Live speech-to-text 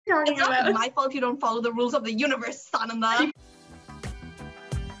talking It's not about? my fault you don't follow the rules of the universe, Sananda.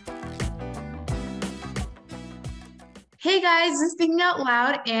 Hey guys, this is Thinking Out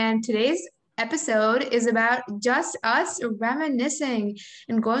Loud, and today's episode is about just us reminiscing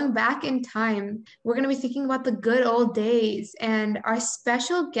and going back in time. We're going to be thinking about the good old days, and our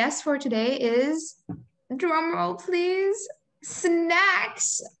special guest for today is, drum roll please,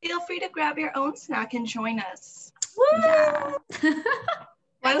 Snacks. Feel free to grab your own snack and join us. Woo! Yeah.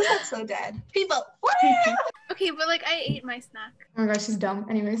 Why was that so dead? People, what? Okay, but like I ate my snack. Oh my gosh, she's dumb.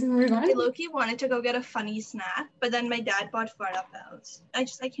 Anyways, moving on. I low-key wanted to go get a funny snack, but then my dad bought farapels. I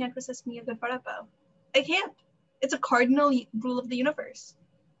can't resist me a good farapel. I can't. It's a cardinal rule of the universe.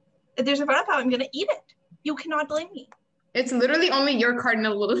 If there's a farapel, I'm gonna eat it. You cannot blame me. It's literally only your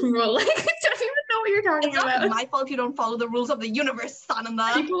cardinal rule. Like, I don't even know what you're talking It's about. not my fault you don't follow the rules of the universe,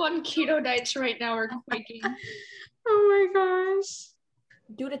 Sananda. People on keto diets right now are quaking. Oh my gosh.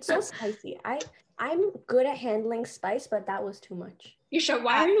 Dude, it's so spicy. I'm good at handling spice, but that was too much. Yisha,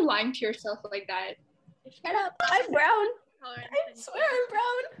 why are you lying to yourself like that? Shut up. I'm brown. Tolerance I and- swear I'm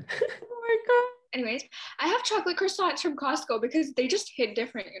brown. Oh my god. Anyways, I have chocolate croissants from Costco because they just hit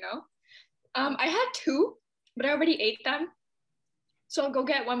different, you know? I had 2, but I already ate them. So I'll go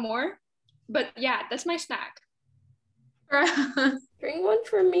get one more. But yeah, that's my snack. Bring one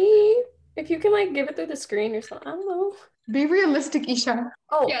for me. If you can like give it through the screen or something. I don't know. Be realistic, Isha.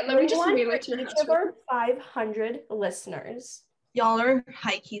 Oh, Yeah, let me just one mail for it to your each house of our 500 listeners. Y'all are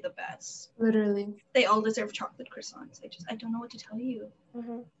high-key the best. Literally. They all deserve chocolate croissants. I don't know what to tell you.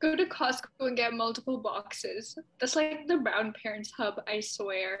 Mm-hmm. Go to Costco and get multiple boxes. That's like the brown parents hub, I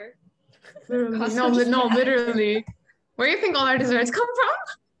swear. Literally. Costco just- Literally. Where do you think all our desserts come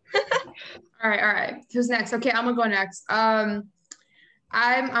from? All right. Who's next? Okay, I'm gonna go next. I'm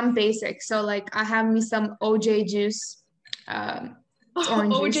basic, so like I have me some OJ juice. It's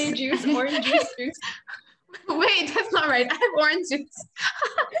orange OJ juice, orange juice. Wait, that's not right. I have orange juice.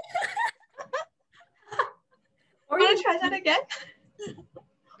 Want to try that again?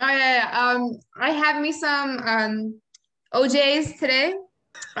 Oh yeah. I have me some OJs today.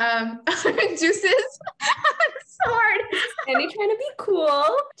 Juices. It's so hard. Annie trying to be cool.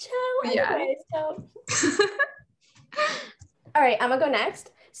 Ciao. Yeah. Anyways, ciao. All right, I'm gonna go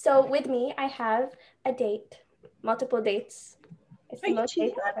next. So with me, I have a date, multiple dates. It's the Are you most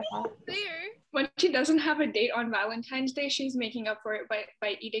dates cheating I've ever had. Clear. When she doesn't have a date on Valentine's Day, she's making up for it by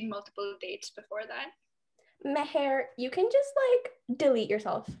eating multiple dates before that. Meher, you can just like delete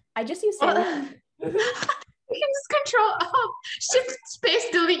yourself. I just use Sally. You can just control shift space,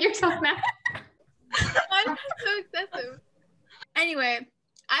 delete yourself now. I'm so excessive. Anyway,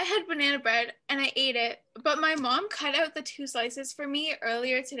 I had banana bread and I ate it, but my mom cut out the 2 slices for me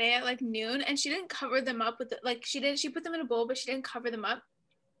earlier today at like noon, and she didn't cover them up with it. Like she put them in a bowl, but she didn't cover them up.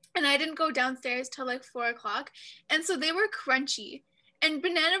 And I didn't go downstairs till like 4 o'clock, and so they were crunchy. And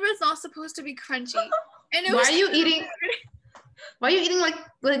banana bread's not supposed to be crunchy. And it Why was are you eating? Why are you eating like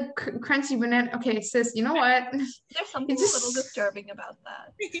crunchy banana? Okay, sis, you know what? There's something just- a little disturbing about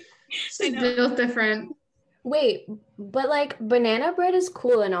that. She's built different. Wait, but like banana bread is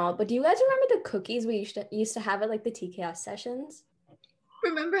cool and all, but do you guys remember the cookies we used to have at like the TKS sessions?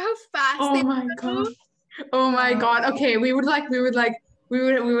 Remember how fast Oh they my would god. go? Oh my god. Okay, we would have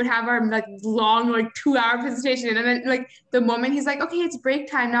our like long like 2-hour presentation, and then like the moment he's like, okay, it's break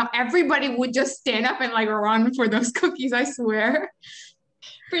time now, everybody would just stand up and like run for those cookies, I swear.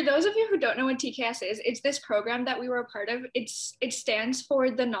 For those of you who don't know what TKS is, it's this program that we were a part of. It stands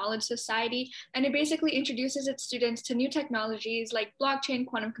for the Knowledge Society, and it basically introduces its students to new technologies like blockchain,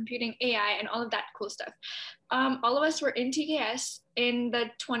 quantum computing, AI, and all of that cool stuff. All of us were in TKS in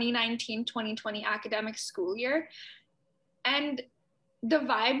the 2019-2020 academic school year, and the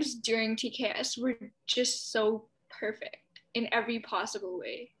vibes during TKS were just so perfect in every possible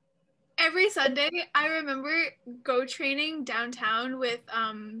way. Every Sunday, I remember go training downtown with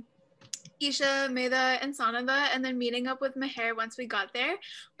Isha, Meda, and Sananda, and then meeting up with Meher once we got there.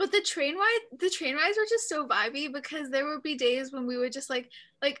 But the train rides were just so vibey, because there would be days when we would just like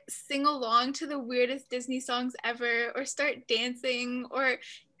sing along to the weirdest Disney songs ever, or start dancing, or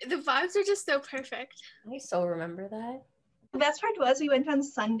the vibes are just so perfect. I so remember that. The best part was we went on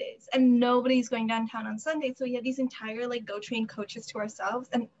Sundays, and nobody's going downtown on Sundays, so we had these entire like go train coaches to ourselves,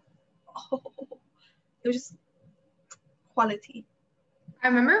 and it was just quality. I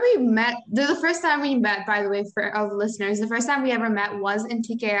remember we met, the first time we met, by the way, for our listeners, the first time we ever met was in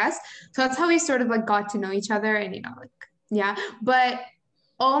TKS. So that's how we sort of like got to know each other, and like, yeah. But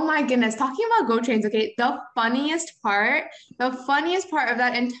Oh my goodness. Talking about go trains, okay, the funniest part of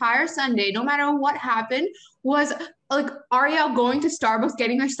that entire Sunday, no matter what happened, was like Ariel going to Starbucks,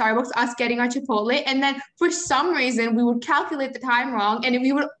 getting her Starbucks, us getting our Chipotle, and then for some reason we would calculate the time wrong and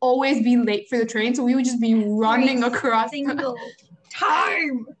we would always be late for the train. So we would just be running across single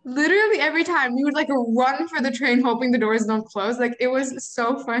time. literally every time we would like run for the train hoping the doors don't close. Like it was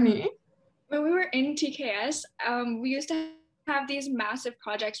so funny. When we were in TKS, we used to have these massive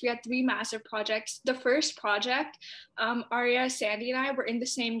projects. We had 3 massive projects. The first project, Aria, Sandy, and I were in the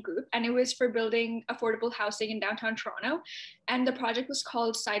same group, and it was for building affordable housing in downtown Toronto. And the project was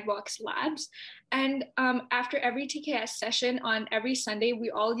called Sidewalks Labs. And after every TKS session on every Sunday, we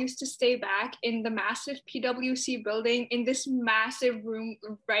all used to stay back in the massive PWC building in this massive room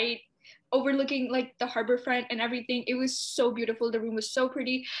right overlooking like the harbor front and everything. It was so beautiful. The room was so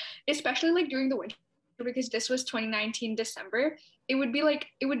pretty, especially like during the winter, because this was 2019 December. It would be like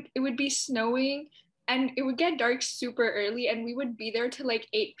it would be snowing and it would get dark super early, and we would be there till like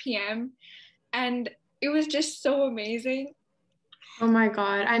 8 p.m. and it was just so amazing. Oh my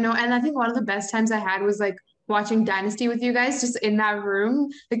God, I know. And I think one of the best times I had was like watching Dynasty with you guys, just in that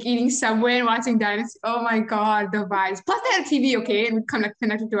room, like eating Subway and watching Dynasty. Oh my God, the vibes. Plus they had a TV, okay, and we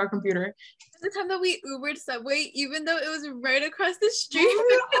connected to our computer. The time that we Ubered Subway, even though it was right across the street.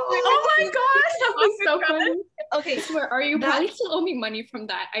 Oh my God, that was so funny. Okay, I swear, are you probably still owe me money from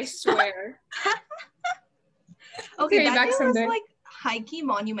that? I swear. okay, Back that day was someday. like high-key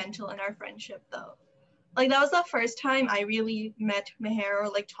monumental in our friendship though. Like that was the first time I really met Meher or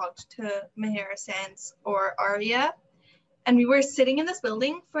like talked to Meher, Sans, or Arya. And we were sitting in this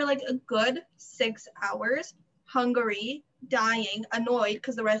building for like a good 6 hours, hungry, dying, annoyed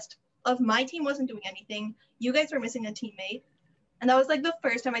because the rest of my team wasn't doing anything. You guys were missing a teammate. And that was like the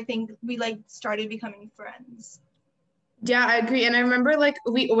first time I think we like started becoming friends. Yeah, I agree. And I remember like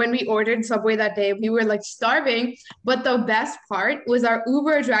when we ordered Subway that day, we were like starving, but the best part was our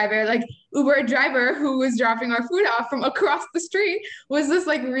Uber driver who was dropping our food off from across the street was this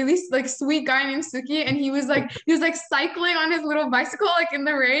like really like sweet guy named Suki, and he was like cycling on his little bicycle like in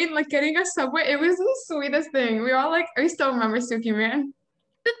the rain, like getting us Subway. It was the sweetest thing. We all like I still remember Suki, man.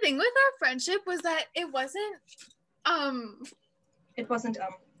 The thing with our friendship was that it wasn't It wasn't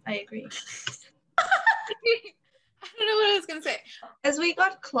I agree. I don't know what I was gonna say. As we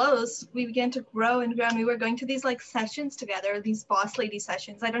got close, we began to grow and grow, and we were going to these like sessions together, these boss lady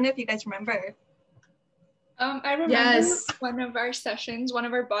sessions. I don't know if you guys remember. I remember Yes. one of our sessions, one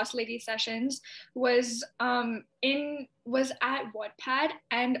of our boss lady sessions was at Wattpad,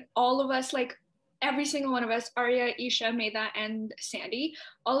 and all of us, like every single one of us, Arya, Isha, Meda, and Sandy,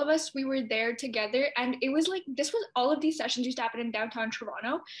 all of us, we were there together, and it was like all of these sessions used to happen in downtown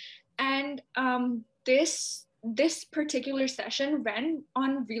Toronto, and this particular session ran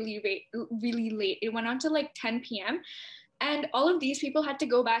on really late. It went on to like 10 p.m. and all of these people had to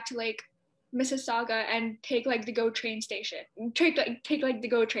go back to like Mississauga and take like the GO train station, take like the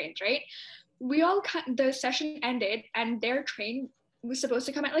GO trains, right? The session ended and their train was supposed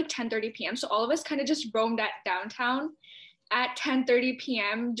to come at like 10:30 p.m. So all of us kind of just roamed at downtown at 10:30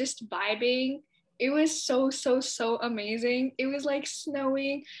 p.m. just vibing. It was so amazing. It was like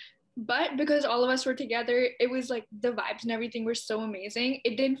snowing, but because all of us were together, it was like the vibes and everything were so amazing.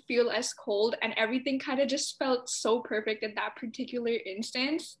 It didn't feel as cold, and everything kind of just felt so perfect in that particular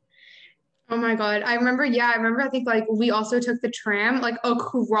instance. Oh my God. I think like we also took the tram like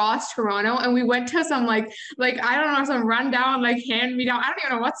across Toronto, and we went to some like I don't know, some rundown like hand me down. I don't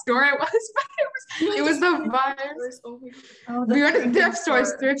even know what store it was, but it was the vibes. Oh, We went to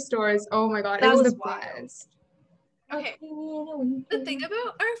thrift stores. Oh my God. That it was was the wild. best. Okay. The thing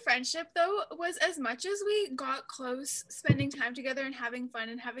about our friendship, though, was as much as we got close spending time together and having fun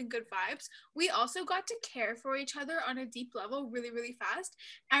and having good vibes, we also got to care for each other on a deep level really, really fast.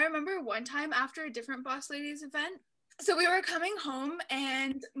 I remember one time after a different Boss Ladies event, so we were coming home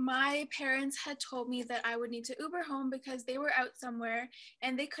and my parents had told me that I would need to Uber home because they were out somewhere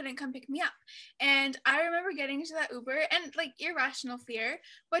and they couldn't come pick me up. And I remember getting into that Uber and like irrational fear,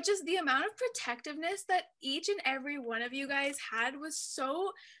 but just the amount of protectiveness that each and every one of you guys had was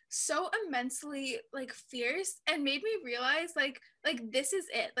so immensely like fierce, and made me realize like this is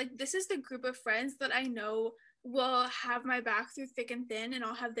it. Like this is the group of friends that I know will have my back through thick and thin, and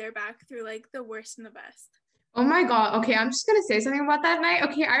I'll have their back through like the worst and the best. Oh my God. Okay, I'm just gonna say something about that night.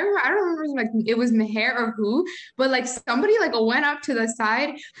 Okay, I don't remember like it was Meher or who, but like somebody like went up to the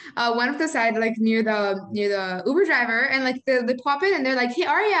side, went up the side like near the Uber driver, and like they pop in and they're like, "Hey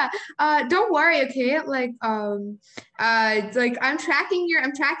Arya, don't worry, okay? It's like I'm tracking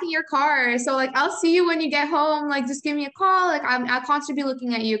your car, so like I'll see you when you get home. Like just give me a call. Like I'll constantly be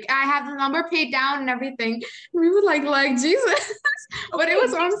looking at you. I have the number paid down and everything." We would like Jesus, but it Okay,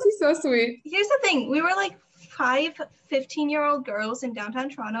 was honestly so sweet. here's the thing. We were like five 15-year-old girls in downtown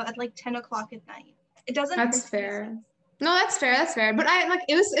Toronto at like 10 o'clock at night. It doesn't That's make fair. sense. No, that's fair. That's fair. But I like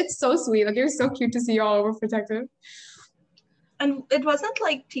it's so sweet. Like it was so cute to see you all overprotective. And it wasn't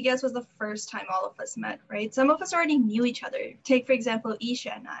like TGS was the first time all of us met, right? Some of us already knew each other. Take, for example,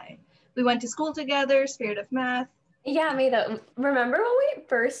 Isha and I. We went to school together, Spirit of Math. Yeah, Maida, remember when we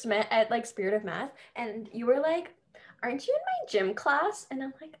first met at like Spirit of Math and you were like, aren't you in my gym class? And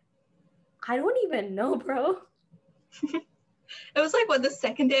I'm like, I don't even know, bro. It was like, what, the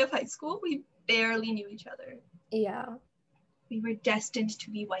second day of high school? We barely knew each other. Yeah, We were destined to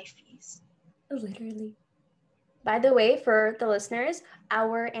be wifeys. literally. By the way, for the listeners,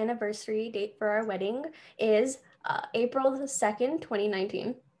 our anniversary date for our wedding is April the 2nd,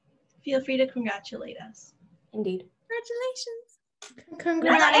 2019. Feel free to congratulate us. Indeed. We're not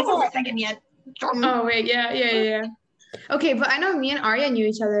Congrats. April 2nd yet. Oh wait, yeah. Okay, but I know me and Arya knew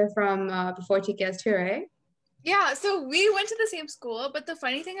each other from before TKS too, right? Yeah, so we went to the same school, but the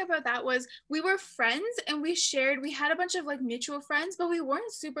funny thing about that was we were friends and we had a bunch of like mutual friends, but we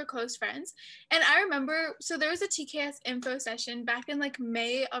weren't super close friends. And I remember, so there was a TKS info session back in like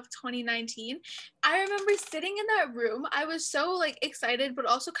May of 2019. I remember sitting in that room. I was so like excited, but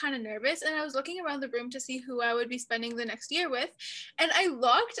also kind of nervous. And I was looking around the room to see who I would be spending the next year with. And I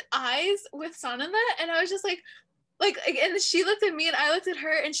locked eyes with Sananda and I was just like, and she looked at me and I looked at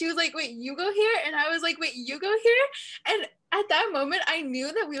her and she was like, wait, you go here? And I was like, wait, you go here? And at that moment, I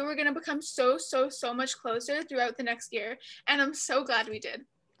knew that we were going to become so much closer throughout the next year. And I'm so glad we did.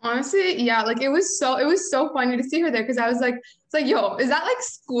 Honestly, yeah, like it was so funny to see her there because I was like, it's like, yo, is that like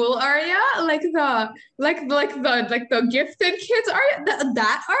school Arya? Like the gifted kids Arya?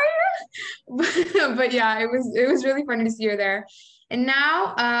 That Arya? But yeah, it was really funny to see her there. And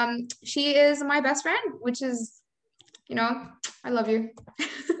now she is my best friend, which is, I love you.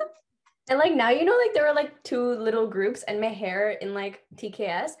 And like now, like there were like two little groups and Meher in like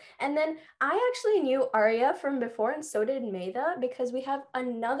TKS. And then I actually knew Arya from before, and so did Maida, because we have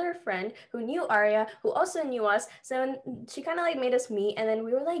another friend who knew Arya, who also knew us. So she kind of like made us meet, and then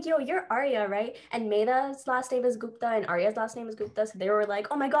we were like, yo, you're Arya, right? And Maida's last name is Gupta and Arya's last name is Gupta. So they were like,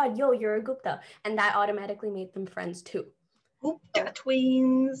 oh my God, yo, you're a Gupta. And that automatically made them friends too. Gupta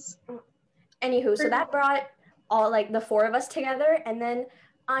twins. Anywho, so that brought all like the four of us together. And then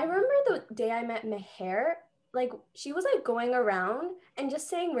I remember the day I met Meher, like she was like going around and just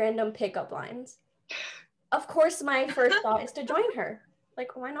saying random pickup lines. Of course, my first thought is to join her.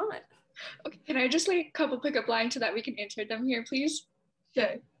 Like, why not? Okay, can I just like a couple pickup lines so that we can insert them here, please?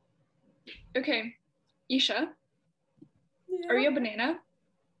 Sure. Okay, Isha, Yeah. are you a banana?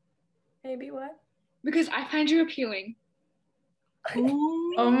 Maybe what? Because I find you appealing.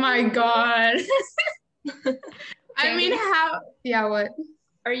 Ooh. Oh my God. I mean, Sandy? yeah, what?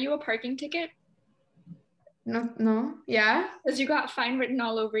 Are you a parking ticket? No, yeah. Because you got fine written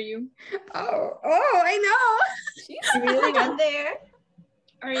all over you. Oh, I know. You really got there?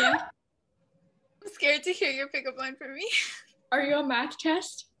 Are you? I'm scared to hear your pickup line for me. Are you a math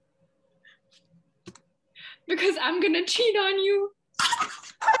test? Because I'm gonna cheat on you.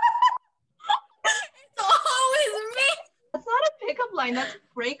 It's always me. That's not a pickup line, that's a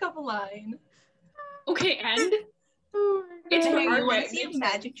breakup line. Okay, and Oh my It's God. Here, you want to perfect. see a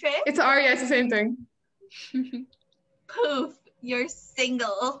magic trick? It's Arya, it's the same thing. Poof, you're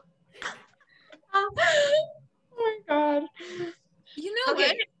single. Oh my God. You know Okay.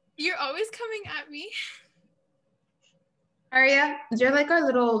 what? You're always coming at me. Arya, you're like our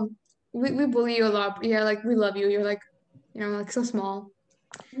little, we bully you a lot. But yeah, like we love you. You're like, like so small.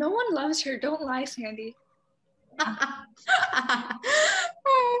 No one loves her. Don't lie, Sandy.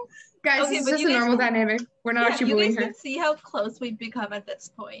 Guys, Okay, it's but just you a guys normal can- dynamic. We're not Yeah, actually you bullying guys her. can see how close we've become at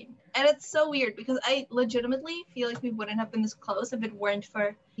this point. And it's so weird because I legitimately feel like we wouldn't have been this close if it weren't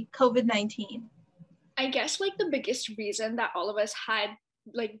for COVID-19. I guess like the biggest reason that all of us had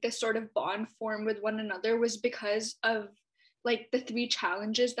like this sort of bond form with one another was because of like the three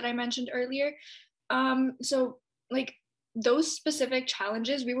challenges that I mentioned earlier. So like those specific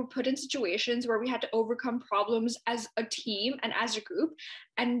challenges, we were put in situations where we had to overcome problems as a team and as a group,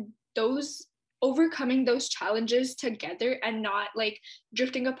 and those overcoming those challenges together and not like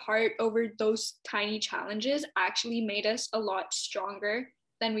drifting apart over those tiny challenges actually made us a lot stronger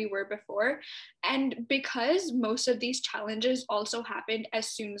than we were before. And because most of these challenges also happened as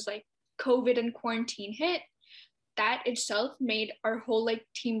soon as like COVID and quarantine hit, that itself made our whole like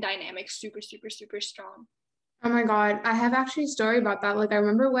team dynamic super, super, super strong. Oh my God. I have actually a story about that. Like I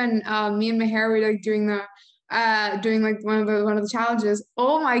remember when me and Meher were like doing like one of the challenges.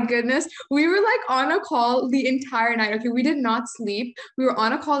 Oh my goodness. We were like on a call the entire night. Okay, we did not sleep. We were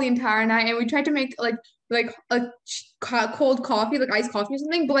on a call the entire night and we tried to make like cold coffee, like iced coffee or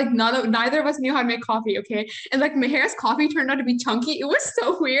something, but like neither of us knew how to make coffee, okay? And like Meher's coffee turned out to be chunky. It was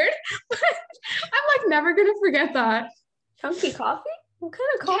so weird. But I'm like never gonna forget that. Chunky coffee? What kind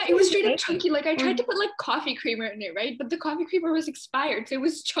of coffee? Yeah, it was are you straight up making? chunky. Like I tried to put like coffee creamer in it, right? But the coffee creamer was expired, so it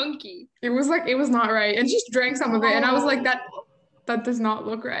was chunky. It was not right. And she drank some of it and I was like, that does not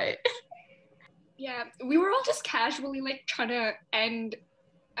look right. Yeah, we were all just casually like trying to end.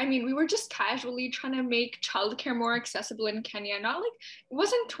 I mean, we were just casually trying to make childcare more accessible in Kenya. Not like it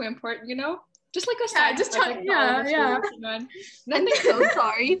wasn't too important, you know? Just like a side just project trying, that all of us were yeah. working on. I'm so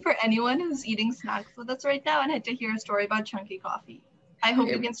sorry for anyone who's eating snacks with us right now and had to hear a story about chunky coffee. I hope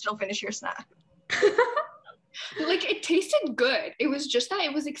you can still finish your snack. Like it tasted good. It was just that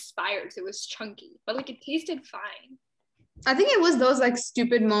it was expired, so it was chunky. But like it tasted fine. I think it was those like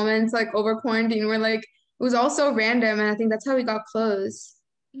stupid moments like over quarantine where like it was all so random and I think that's how we got close.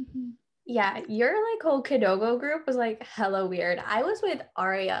 Mm-hmm. Yeah, your like whole Kidogo group was like hella weird. I was with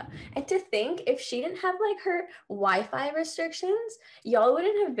Aria, and to think if she didn't have like her Wi-Fi restrictions, y'all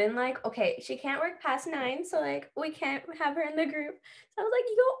wouldn't have been like, okay, she can't work past 9, so like we can't have her in the group. So I was like,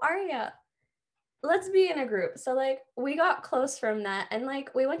 yo, Aria, let's be in a group. So like we got close from that, and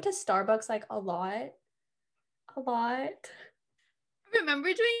like we went to Starbucks like a lot. I remember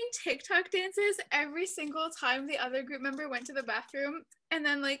doing TikTok dances every single time the other group member went to the bathroom and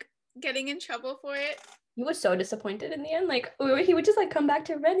then like getting in trouble for it. He was so disappointed in the end. Like he would just like come back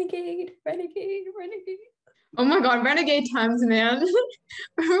to renegade. Oh my God, Renegade times, man.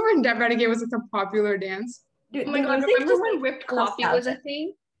 Remember when Renegade was like a popular dance? Dude, Oh my the god, music remember just, when like, whipped coffee was a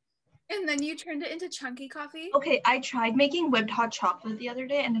thing? And then you turned it into chunky coffee. Okay, I tried making whipped hot chocolate the other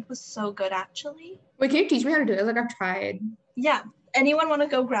day and it was so good actually. Wait, can you teach me how to do it? Like I've tried. Yeah. Anyone want to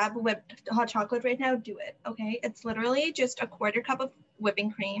go grab whipped hot chocolate right now? Do it. Okay. It's literally just a 1/4 cup of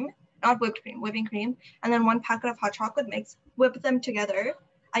whipping cream, not whipped cream, whipping cream, and then 1 packet of hot chocolate mix. Whip them together.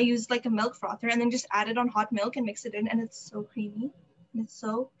 I used like a milk frother and then just add it on hot milk and mix it in, and it's so creamy. And it's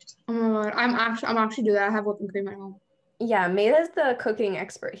so just... Oh my God, I'm actually do that. I have whipping cream at home. Yeah, Mayda's the cooking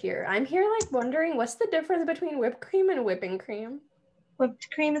expert here. I'm here like wondering what's the difference between whipped cream and whipping cream?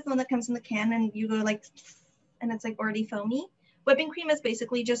 Whipped cream is the one that comes in the can and you go like, and it's like already foamy. Whipping cream is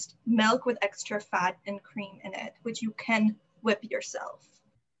basically just milk with extra fat and cream in it, which you can whip yourself.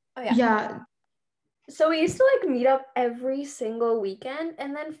 Oh yeah. Yeah. So we used to like meet up every single weekend,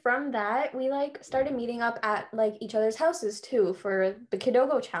 and then from that we like started meeting up at like each other's houses too for the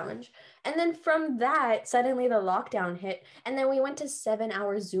Kidogo challenge. And then from that suddenly the lockdown hit, and then we went to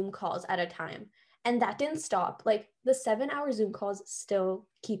 7-hour Zoom calls at a time. And that didn't stop. Like the 7-hour Zoom calls still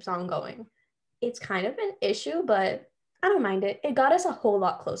keeps on going. It's kind of an issue, but I don't mind it. It got us a whole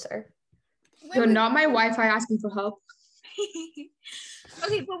lot closer. Yo, not my Wi-Fi asking for help.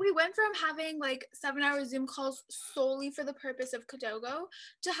 Okay, but we went from having like 7-hour Zoom calls solely for the purpose of Kidogo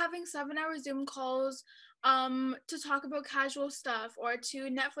to having 7-hour Zoom calls to talk about casual stuff or to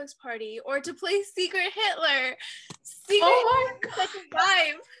Netflix party or to play Secret Hitler. Oh my Such a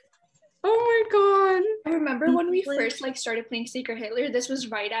vibe. Oh my God. I remember when we first like started playing Secret Hitler, this was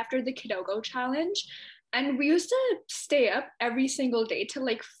right after the Kidogo challenge. And we used to stay up every single day till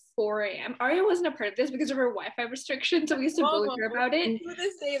like 4 a.m. Aria wasn't a part of this because of her Wi-Fi restrictions, so we used to bully her about it. To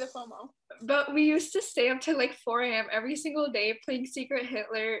this day, the FOMO. But we used to stay up till like 4 a.m. every single day playing Secret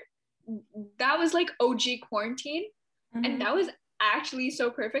Hitler. That was like OG quarantine. Mm-hmm. And that was actually so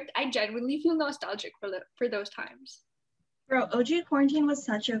perfect. I genuinely feel nostalgic for those times. Bro, OG quarantine was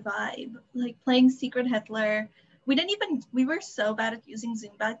such a vibe. Like playing Secret Hitler. We were so bad at using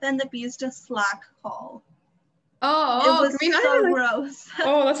Zoom back then that we used a Slack call. Oh, it was so gross.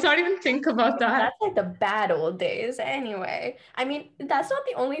 Oh, let's not even think about that. That's like the bad old days. Anyway, I mean, that's not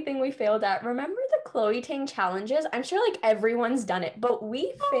the only thing we failed at. Remember the Chloe Ting challenges? I'm sure like everyone's done it, but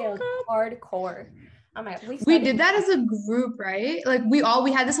we failed hardcore. Oh my God, we did that as a group, right? Like we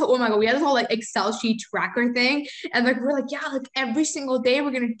had this whole, oh my God, we had this whole like Excel sheet tracker thing. And like, we're like, yeah, like every single day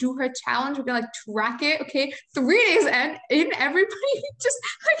we're going to do her challenge. We're going to like track it. Okay. 3 days and everybody just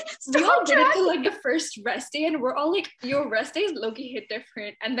like we all did it to like the first rest day, and we're all like, your rest days low-key hit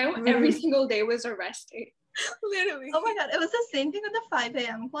different. And then every single day was a rest day. Literally. Oh my god, it was the same thing with the 5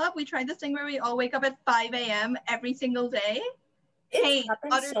 a.m. club. We tried this thing where we all wake up at 5 a.m. every single day. It's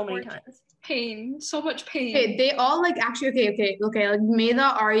happened utter so many torture. times. Pain, so much pain. Okay, they all like actually okay. Like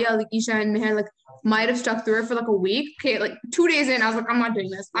Medha, Arya, like Isha, and Meher like might have stuck through it for like a week. Okay, like 2 days in, I was like, I'm not doing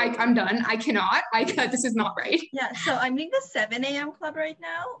this. I'm done. I cannot. This is not right. Yeah, so I'm doing the 7 a.m. club right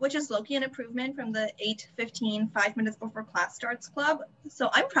now, which is low-key an improvement from the 8:15, 5 minutes before class starts club. So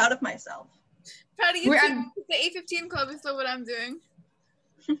I'm proud of myself. Proud of you too. The 8:15 club is still what I'm doing.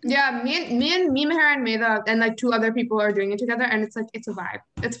 Yeah, me, Meher, and Medha, and like 2 other people are doing it together, and it's like it's a vibe.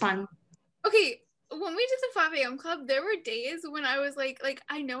 It's fun. Okay, when we did the 5 a.m. club, there were days when I was like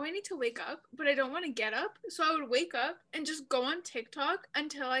I know I need to wake up, but I don't want to get up. So I would wake up and just go on TikTok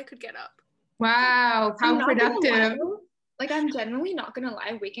until I could get up. Wow, I'm how not gonna lie, productive. though. Like, I'm genuinely not gonna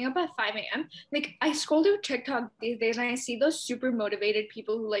lie, waking up at 5 a.m. Like, I scroll through TikTok these days and I see those super motivated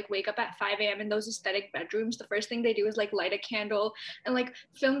people who like wake up at 5 a.m. in those aesthetic bedrooms. The first thing they do is like light a candle and like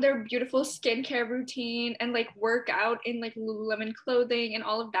film their beautiful skincare routine and like work out in like Lululemon clothing and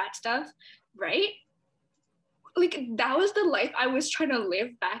all of that stuff, right? Like, that was the life I was trying to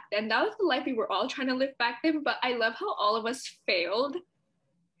live back then. That was the life we were all trying to live back then, but I love how all of us failed.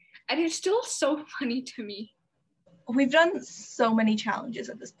 And it's still so funny to me. We've done so many challenges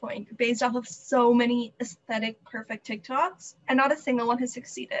at this point based off of so many aesthetic perfect TikToks, and not a single one has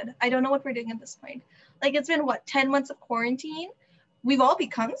succeeded. I don't know what we're doing at this point. Like, it's been 10 months of quarantine. We've all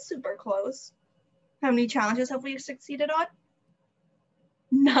become super close. How many challenges have we succeeded on?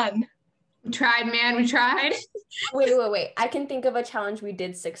 None. We tried, man. We tried. Wait. I can think of a challenge we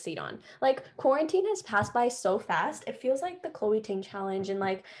did succeed on. Like, quarantine has passed by so fast. It feels like the Chloe Ting challenge and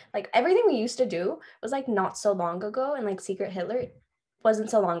like everything we used to do was like not so long ago, and like Secret Hitler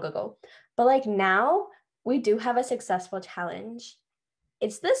wasn't so long ago. But like now we do have a successful challenge.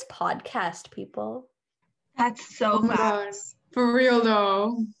 It's this podcast, people. That's so Oh my God. fast. For real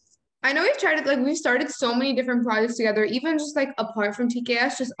though. I know we've tried it, like we've started so many different projects together, even just like apart from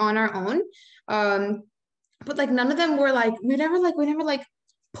TKS, just on our own. But like none of them were like we never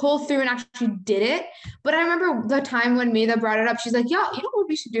pulled through and actually did it. But I remember the time when Medha brought it up, she's like, yeah, you know what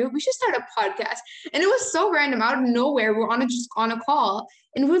we should do? We should start a podcast. And it was so random out of nowhere. We're just on a call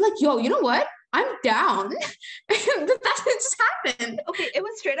and we were like, yo, you know what? I'm down. That just happened. Okay, it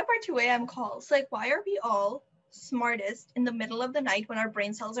was straight up our 2 a.m. calls. Like, why are we all smartest in the middle of the night when our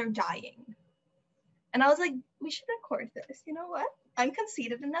brain cells are dying? And I was like, we should record this. You know what? I'm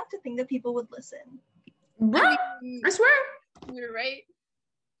conceited enough to think that people would listen. I swear. You're right.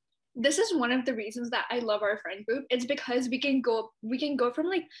 This is one of the reasons that I love our friend group. It's because we can go from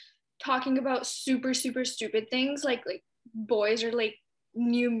like talking about super stupid things like boys or like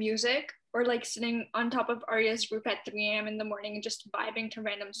new music, or like sitting on top of Arya's roof at 3 a.m. in the morning and just vibing to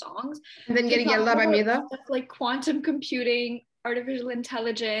random songs. And then getting yelled at by Medha. Like quantum computing, artificial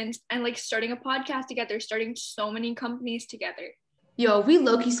intelligence, and like starting a podcast together, starting so many companies together. Yo, we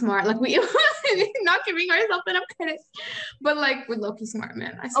low-key smart. Like we not giving ourselves enough credit, but like we're low-key smart,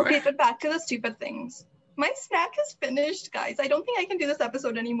 man. I swear. Okay, but back to the stupid things. My snack is finished, guys. I don't think I can do this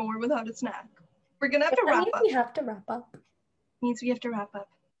episode anymore without a snack. We're gonna have to wrap up. We have to wrap up. Means we have to wrap up.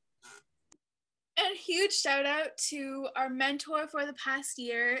 And huge shout out to our mentor for the past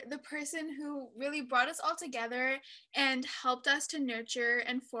year, the person who really brought us all together and helped us to nurture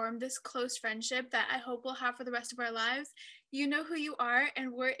and form this close friendship that I hope we'll have for the rest of our lives. You know who you are,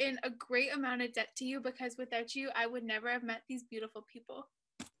 and we're in a great amount of debt to you, because without you, I would never have met these beautiful people.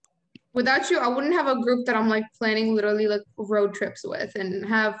 Without you, I wouldn't have a group that I'm like planning literally like road trips with and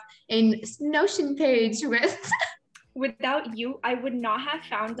have a Notion page with. Without you, I would not have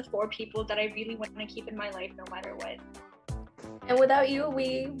found the 4 people that I really want to keep in my life no matter what. And without you,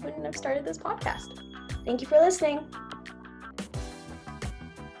 we wouldn't have started this podcast. Thank you for listening.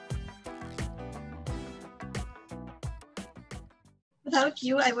 Without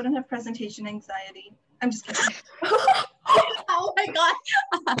you, I wouldn't have presentation anxiety. I'm just kidding. Oh my god.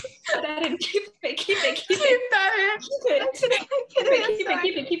 Put that in. Keep it. Keep that in. I'm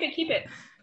kidding. Keep it.